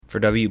For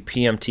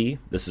WPMT,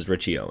 this is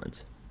Richie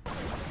Owens.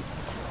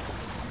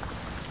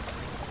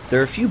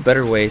 There are a few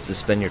better ways to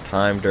spend your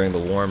time during the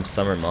warm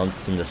summer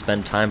months than to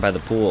spend time by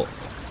the pool.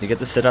 You get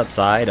to sit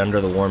outside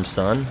under the warm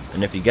sun,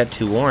 and if you get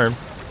too warm,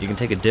 you can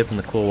take a dip in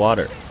the cool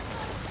water.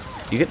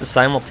 You get to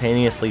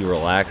simultaneously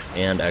relax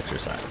and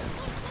exercise.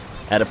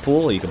 At a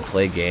pool, you can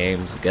play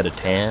games, get a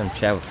tan,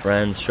 chat with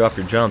friends, show off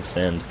your jumps,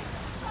 and,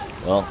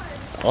 well,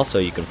 also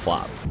you can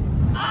flop.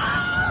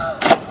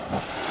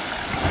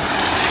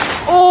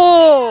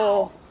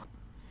 Oh!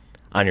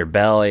 On your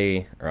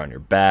belly or on your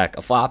back,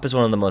 a flop is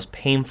one of the most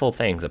painful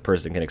things a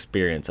person can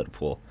experience at a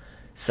pool,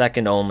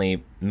 second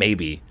only,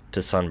 maybe, to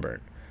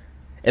sunburn.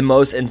 In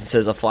most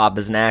instances, a flop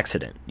is an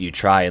accident. You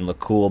try and look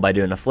cool by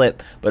doing a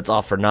flip, but it's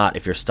all for naught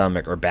if your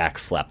stomach or back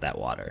slap that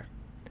water.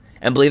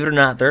 And believe it or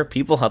not, there are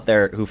people out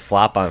there who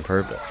flop on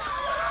purpose.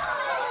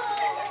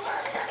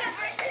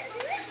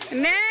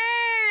 Next!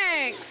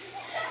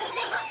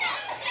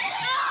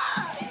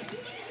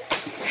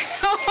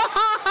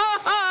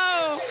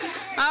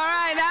 All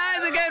right, that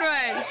was a good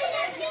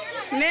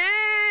one.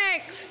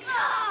 Next!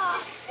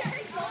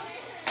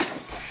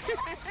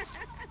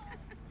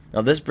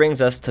 Now this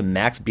brings us to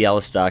Max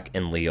Bialystock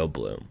and Leo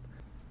Bloom.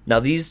 Now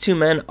these two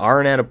men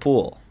aren't at a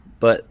pool,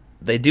 but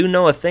they do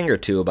know a thing or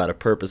two about a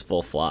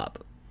purposeful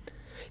flop.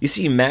 You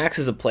see, Max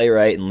is a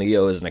playwright and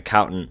Leo is an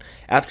accountant.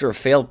 After a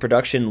failed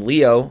production,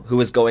 Leo, who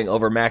was going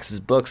over Max's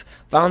books,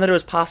 found that it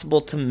was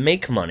possible to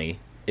make money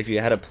if you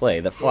had a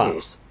play that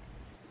flops.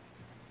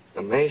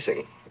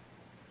 Amazing.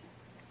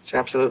 It's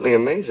absolutely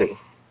amazing.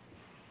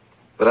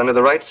 But under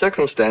the right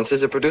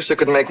circumstances, a producer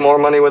could make more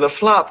money with a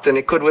flop than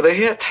he could with a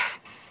hit.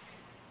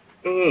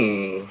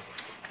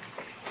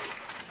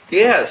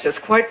 Yes, it's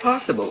quite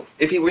possible.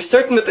 If he were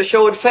certain that the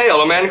show would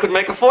fail, a man could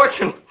make a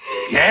fortune.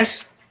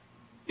 Yes?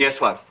 Yes,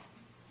 what?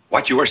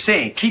 What you were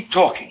saying. Keep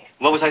talking.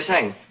 What was I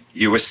saying?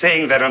 You were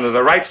saying that under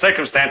the right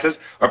circumstances,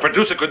 a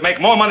producer could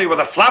make more money with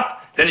a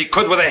flop than he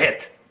could with a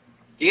hit.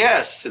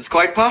 Yes, it's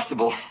quite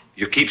possible.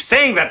 You keep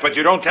saying that, but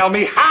you don't tell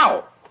me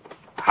how.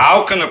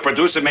 How can a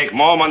producer make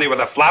more money with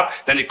a flop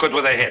than he could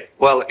with a hit?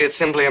 Well, it's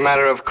simply a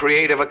matter of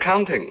creative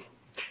accounting.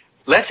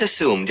 Let's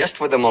assume, just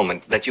for the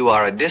moment, that you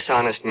are a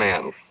dishonest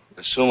man.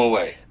 Assume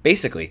away.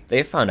 Basically, they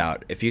have found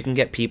out if you can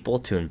get people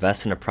to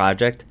invest in a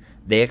project,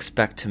 they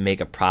expect to make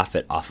a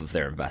profit off of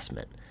their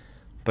investment.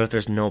 But if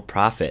there's no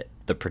profit,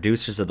 the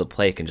producers of the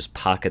play can just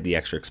pocket the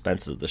extra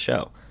expenses of the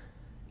show.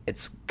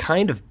 It's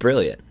kind of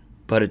brilliant,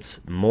 but it's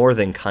more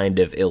than kind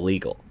of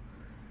illegal.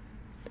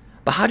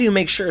 But how do you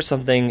make sure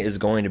something is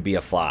going to be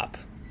a flop?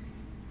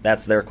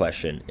 That's their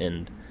question,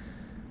 and,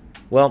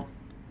 well,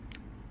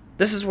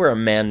 this is where a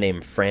man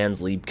named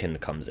Franz Liebken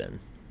comes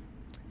in.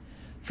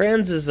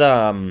 Franz is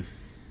also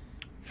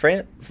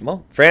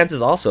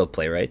a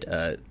playwright,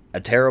 a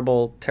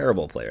terrible,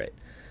 terrible playwright.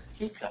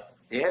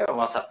 There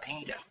was a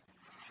painter.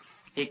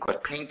 He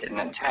could paint an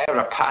entire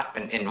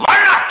apartment in one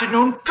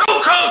afternoon, 2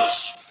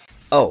 coats!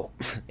 Oh,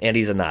 and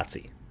he's a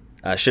Nazi.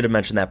 Should have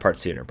mentioned that part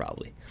sooner,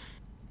 probably.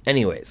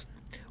 Anyways,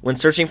 when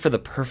searching for the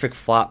perfect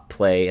flop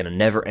play in a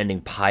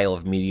never-ending pile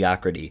of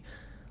mediocrity,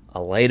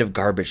 a light of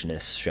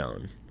garbageness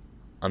shone.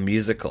 A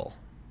musical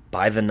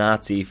by the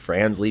Nazi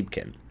Franz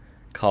Liebken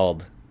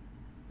called,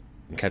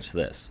 and catch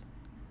this,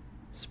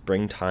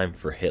 Springtime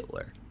for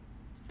Hitler.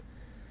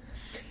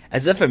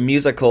 As if a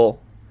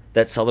musical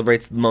that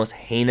celebrates the most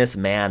heinous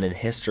man in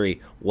history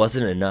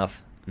wasn't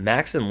enough,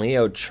 Max and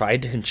Leo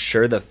tried to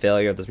ensure the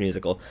failure of this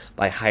musical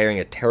by hiring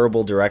a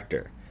terrible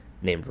director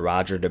named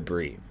Roger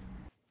Debris.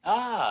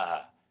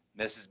 Ah,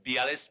 Mrs.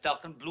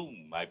 Bialystock and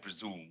Bloom, I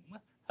presume.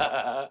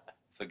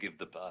 Forgive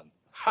the pun.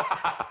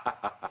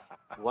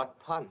 What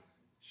pun?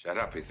 Shut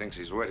up, he thinks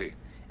he's witty.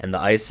 And the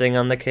icing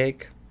on the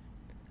cake?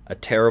 A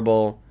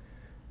terrible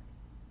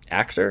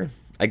actor?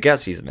 I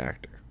guess he's an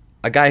actor.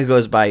 A guy who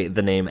goes by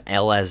the name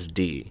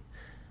LSD.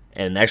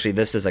 And actually,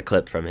 this is a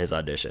clip from his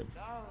audition.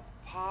 Love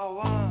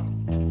power.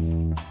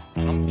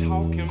 I'm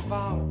talking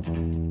about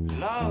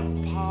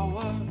love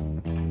power.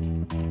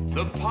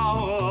 The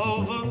power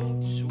of a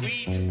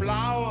sweet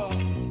flower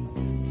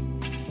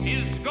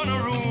is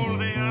gonna rule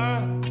the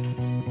earth.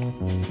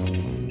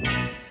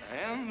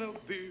 And there'll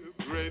be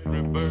a great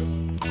rebirth.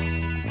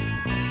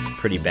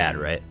 Pretty bad,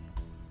 right?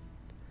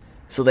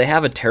 So they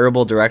have a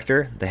terrible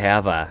director, they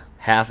have a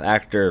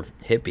half-actor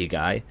hippie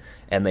guy,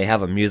 and they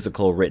have a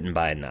musical written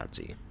by a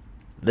Nazi.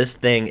 This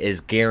thing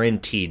is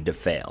guaranteed to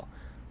fail,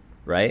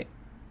 right?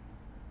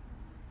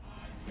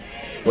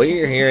 What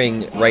you're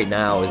hearing right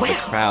now is the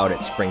crowd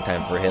at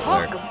Springtime for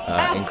Hitler,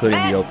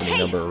 including the opening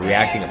number,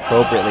 reacting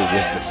appropriately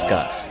with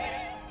disgust.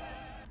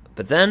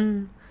 But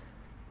then,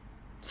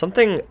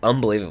 something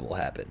unbelievable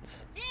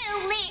happens.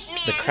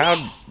 The crowd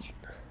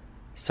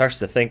starts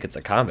to think it's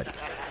a comedy.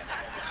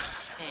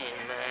 Hey,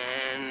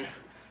 man.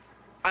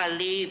 I'll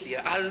leave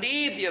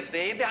you,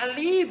 baby. I'll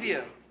leave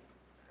you.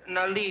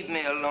 Now leave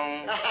me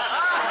alone.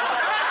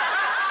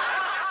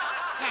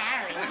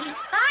 Harry, he's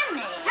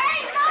funny.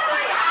 Hey,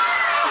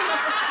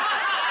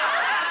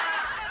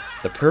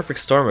 The perfect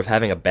storm of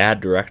having a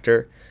bad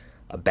director,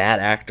 a bad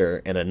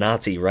actor, and a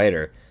Nazi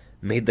writer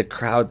made the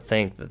crowd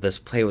think that this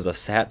play was a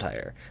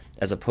satire,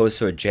 as opposed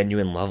to a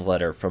genuine love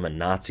letter from a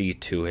Nazi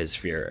to his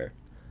Führer.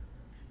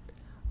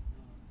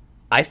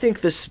 I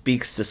think this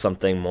speaks to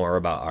something more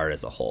about art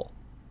as a whole.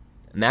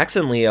 Max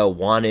and Leo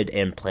wanted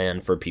and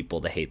planned for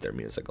people to hate their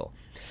musical.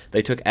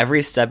 They took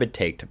every step it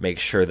took to make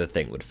sure the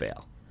thing would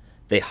fail.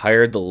 They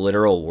hired the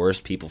literal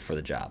worst people for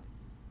the job.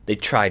 They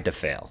tried to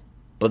fail.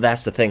 But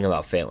that's the thing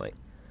about failing.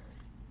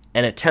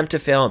 An attempt to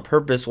fail on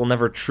purpose will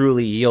never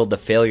truly yield the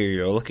failure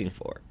you're looking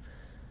for.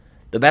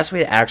 The best way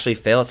to actually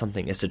fail at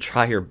something is to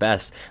try your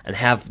best and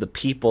have the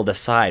people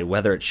decide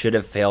whether it should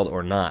have failed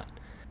or not.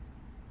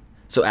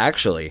 So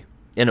actually,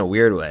 in a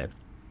weird way,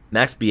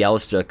 Max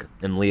Bialystock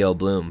and Leo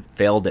Bloom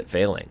failed at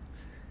failing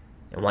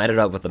and ended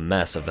up with a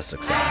mess of a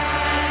success.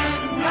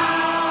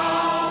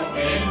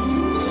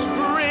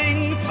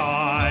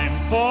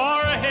 Springtime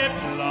for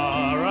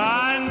Hitler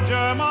and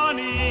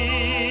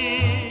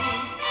Germany.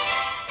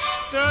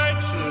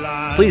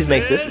 Deutschland. Please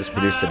Make This is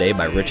produced today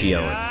by Richie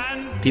Owens.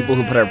 People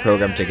who put our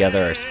program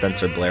together are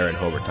Spencer Blair and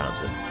Hobart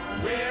Thompson.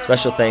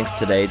 Special thanks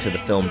today to the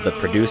film The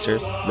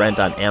Producers, rent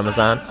on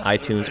Amazon,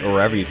 iTunes, or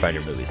wherever you find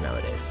your movies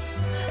nowadays.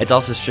 It's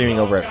also streaming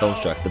over at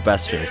Filmstruck, the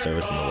best streaming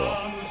service in the world.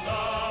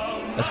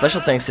 A special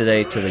thanks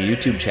today to the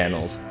YouTube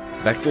channels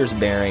Vectors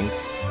Bearings,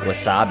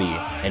 Wasabi,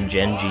 and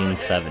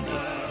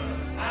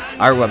GenGene70.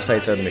 Our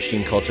websites are the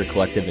Machine Culture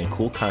Collective and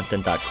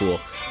CoolContent.cool,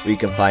 where you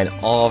can find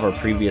all of our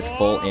previous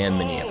full and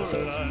mini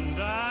episodes.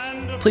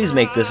 Please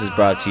Make This is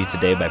brought to you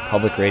today by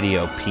Public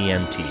Radio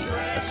PMT.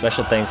 A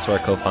special thanks to our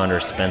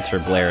co-founders Spencer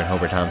Blair and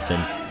Hobart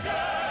Thompson,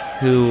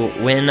 who,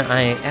 when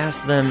I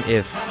asked them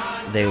if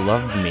they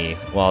loved me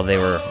while they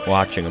were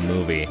watching a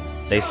movie,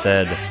 they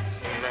said,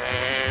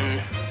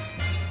 Man,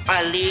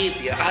 I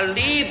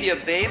leave you,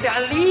 baby,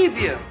 I leave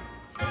you.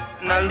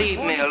 Now leave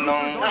me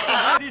alone.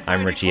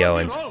 I'm Richie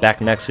Owens,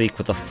 back next week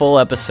with a full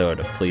episode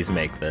of Please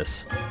Make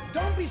This.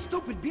 Don't be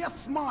stupid, be a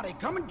smarty.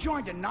 Come and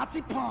join the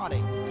Nazi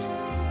party.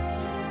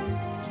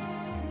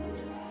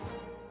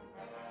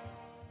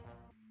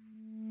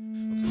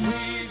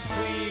 Please,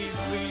 please,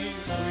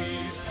 please,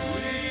 please,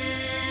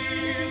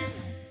 please.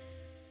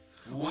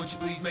 Won't you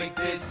please make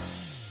this?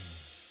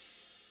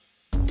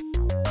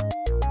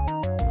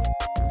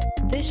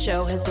 This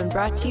show has been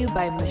brought to you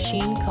by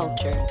Machine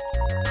Culture.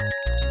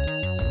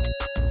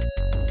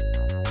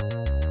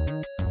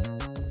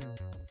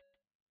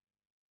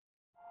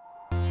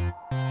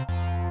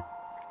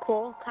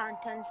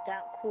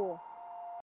 CoolContents.cool.